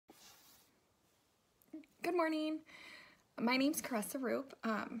Good morning. My name's Caressa Roop.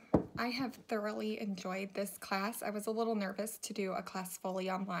 I have thoroughly enjoyed this class. I was a little nervous to do a class fully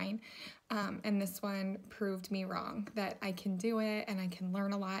online, and this one proved me wrong, that I can do it and I can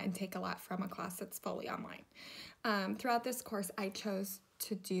learn a lot and take a lot from a class that's fully online. Throughout this course, I chose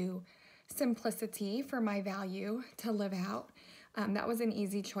to do simplicity for my value to live out. That was an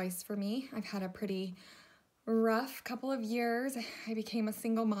easy choice for me. I've had a pretty rough couple of years. I became a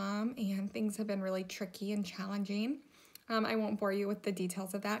single mom and things have been really tricky and challenging. I won't bore you with the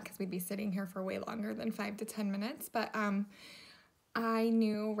details of that because we'd be sitting here for way longer than 5 to 10 minutes, but I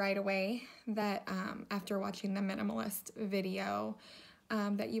knew right away that after watching the minimalist video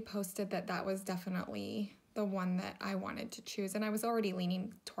that you posted, that was definitely the one that I wanted to choose, and I was already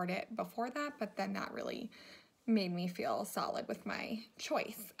leaning toward it before that, but then that really made me feel solid with my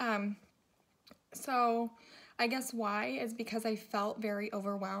choice. So I guess why is because I felt very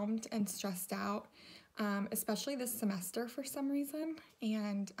overwhelmed and stressed out, especially this semester for some reason.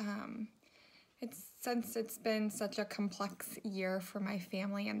 And since it's been such a complex year for my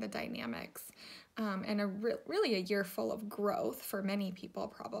family and the dynamics, and really a year full of growth for many people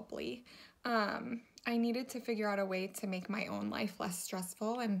probably, I needed to figure out a way to make my own life less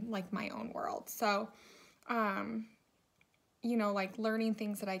stressful and like my own world. So like learning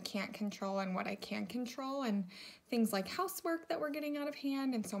things that I can't control and what I can control, and things like housework that were getting out of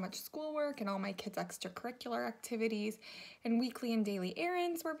hand and so much schoolwork and all my kids' extracurricular activities and weekly and daily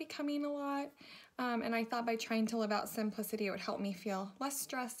errands were becoming a lot. And I thought by trying to live out simplicity, it would help me feel less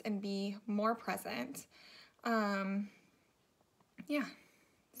stressed and be more present. Okay,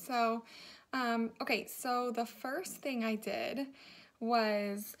 so the first thing I did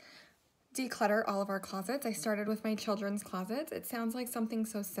was declutter all of our closets. I started with my children's closets. It sounds like something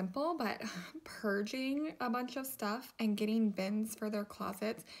so simple, but purging a bunch of stuff and getting bins for their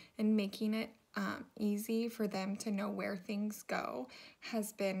closets and making it easy for them to know where things go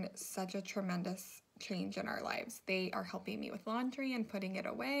has been such a tremendous change in our lives. They are helping me with laundry and putting it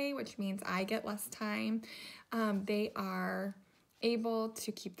away, which means I get less time. They are able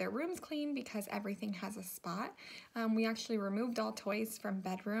to keep their rooms clean because everything has a spot. We actually removed all toys from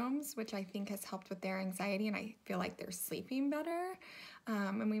bedrooms, which I think has helped with their anxiety, and I feel like they're sleeping better.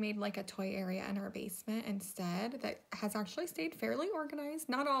 And we made like a toy area in our basement instead that has actually stayed fairly organized.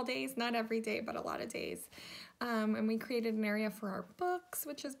 Not all days, not every day, but a lot of days. And we created an area for our books,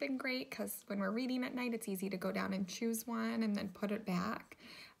 which has been great because when we're reading at night, it's easy to go down and choose one and then put it back.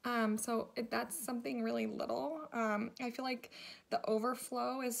 That's something really little. I feel like the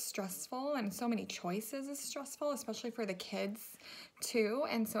overflow is stressful and so many choices is stressful, especially for the kids too.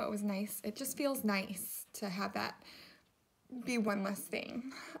 And so it was nice. It just feels nice to have that be one less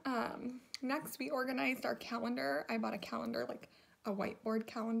thing. Next, we organized our calendar. I bought a calendar, like a whiteboard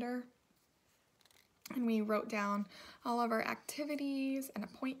calendar. And we wrote down all of our activities and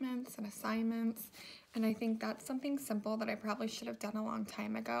appointments and assignments. And I think that's something simple that I probably should have done a long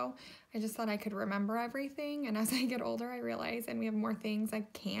time ago. I just thought I could remember everything. And as I get older, I realize, and we have more things I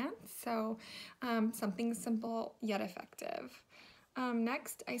can't. So something simple yet effective.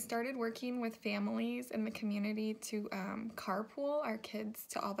 Next, I started working with families in the community to carpool our kids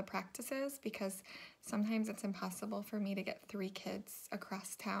to all the practices, because sometimes it's impossible for me to get 3 kids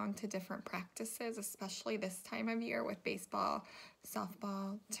across town to different practices, especially this time of year with baseball,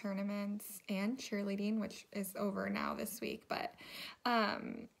 softball, tournaments, and cheerleading, which is over now this week. But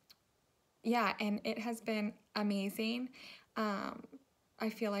yeah, and it has been amazing. I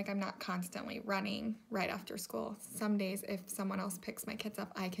feel like I'm not constantly running right after school. Some days, if someone else picks my kids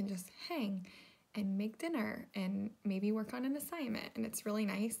up, I can just hang and make dinner and maybe work on an assignment, and it's really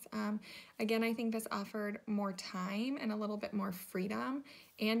nice. Again, I think this offered more time and a little bit more freedom,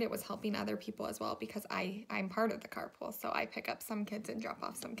 and it was helping other people as well because I'm part of the carpool, so I pick up some kids and drop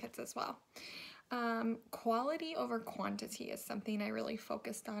off some kids as well. Quality over quantity is something I really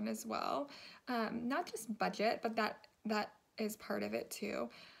focused on as well. Not just budget, but that is part of it too.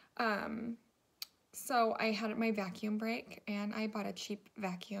 So I had my vacuum break and I bought a cheap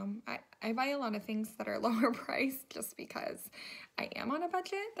vacuum. I buy a lot of things that are lower priced just because I am on a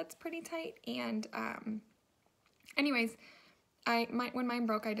budget that's pretty tight. And anyways, when mine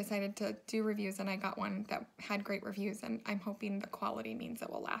broke, I decided to do reviews, and I got one that had great reviews, and I'm hoping the quality means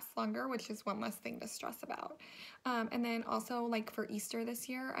it will last longer, which is one less thing to stress about. And then also, like for Easter this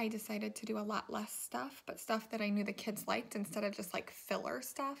year, I decided to do a lot less stuff, but stuff that I knew the kids liked instead of just like filler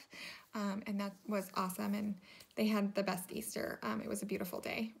stuff. And that was awesome, and they had the best Easter. It was a beautiful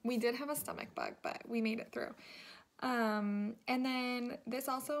day. We did have a stomach bug, but we made it through. And then this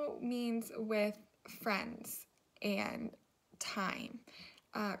also means with friends and time,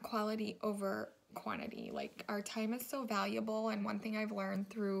 quality over quantity. Like, our time is so valuable, and one thing I've learned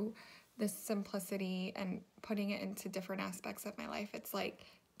through this simplicity and putting it into different aspects of my life, it's like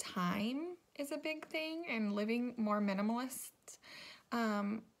time is a big thing, and living more minimalist,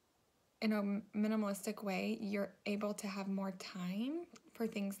 in a minimalistic way, you're able to have more time for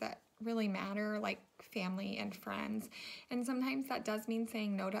things that really matter, like family and friends. And sometimes that does mean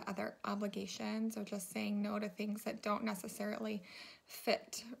saying no to other obligations, or just saying no to things that don't necessarily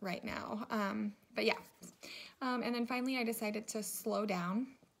fit right now. But yeah. And then finally, I decided to slow down.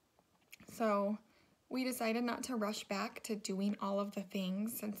 So we decided not to rush back to doing all of the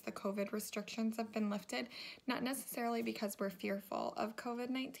things since the COVID restrictions have been lifted. Not necessarily because we're fearful of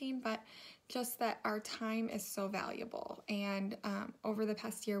COVID-19, but just that our time is so valuable. And over the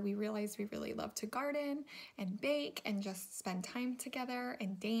past year, we realized we really love to garden and bake and just spend time together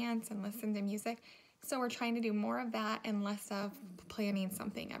and dance and listen to music. So we're trying to do more of that and less of planning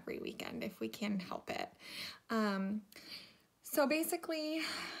something every weekend if we can help it. So basically,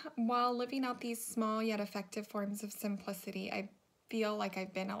 while living out these small yet effective forms of simplicity, I feel like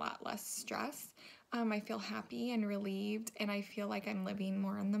I've been a lot less stressed. I feel happy and relieved, and I feel like I'm living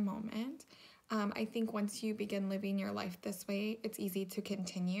more in the moment. I think once you begin living your life this way, it's easy to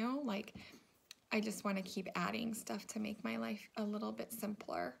continue. Like, I just want to keep adding stuff to make my life a little bit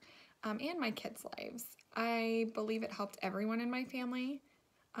simpler, and my kids' lives. I believe it helped everyone in my family.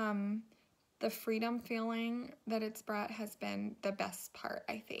 The freedom feeling that it's brought has been the best part,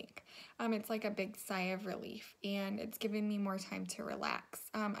 I think. It's like a big sigh of relief, and it's given me more time to relax.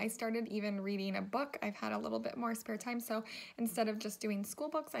 I started even reading a book. I've had a little bit more spare time, so instead of just doing school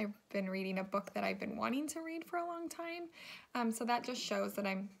books, I've been reading a book that I've been wanting to read for a long time. So that just shows that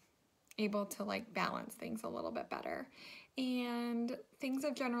I'm able to like balance things a little bit better. And things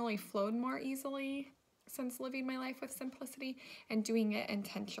have generally flowed more easily since living my life with simplicity and doing it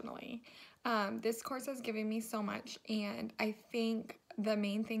intentionally. This course has given me so much, and I think the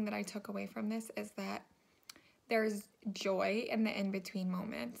main thing that I took away from this is that there's joy in the in-between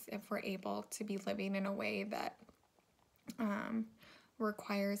moments if we're able to be living in a way that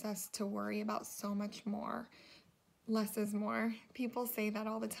requires us to worry about so much more. Less is more. People say that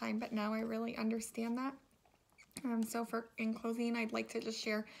all the time, but now I really understand that. So in closing, I'd like to just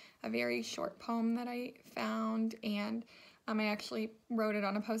share a very short poem that I found, and I actually wrote it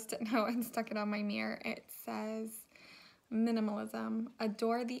on a Post-it note and stuck it on my mirror. It says, "Minimalism,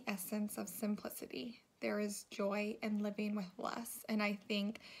 adore the essence of simplicity. There is joy in living with less." And I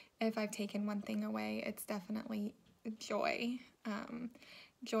think if I've taken one thing away, it's definitely joy.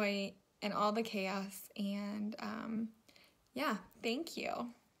 Joy in all the chaos. And yeah, thank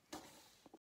you.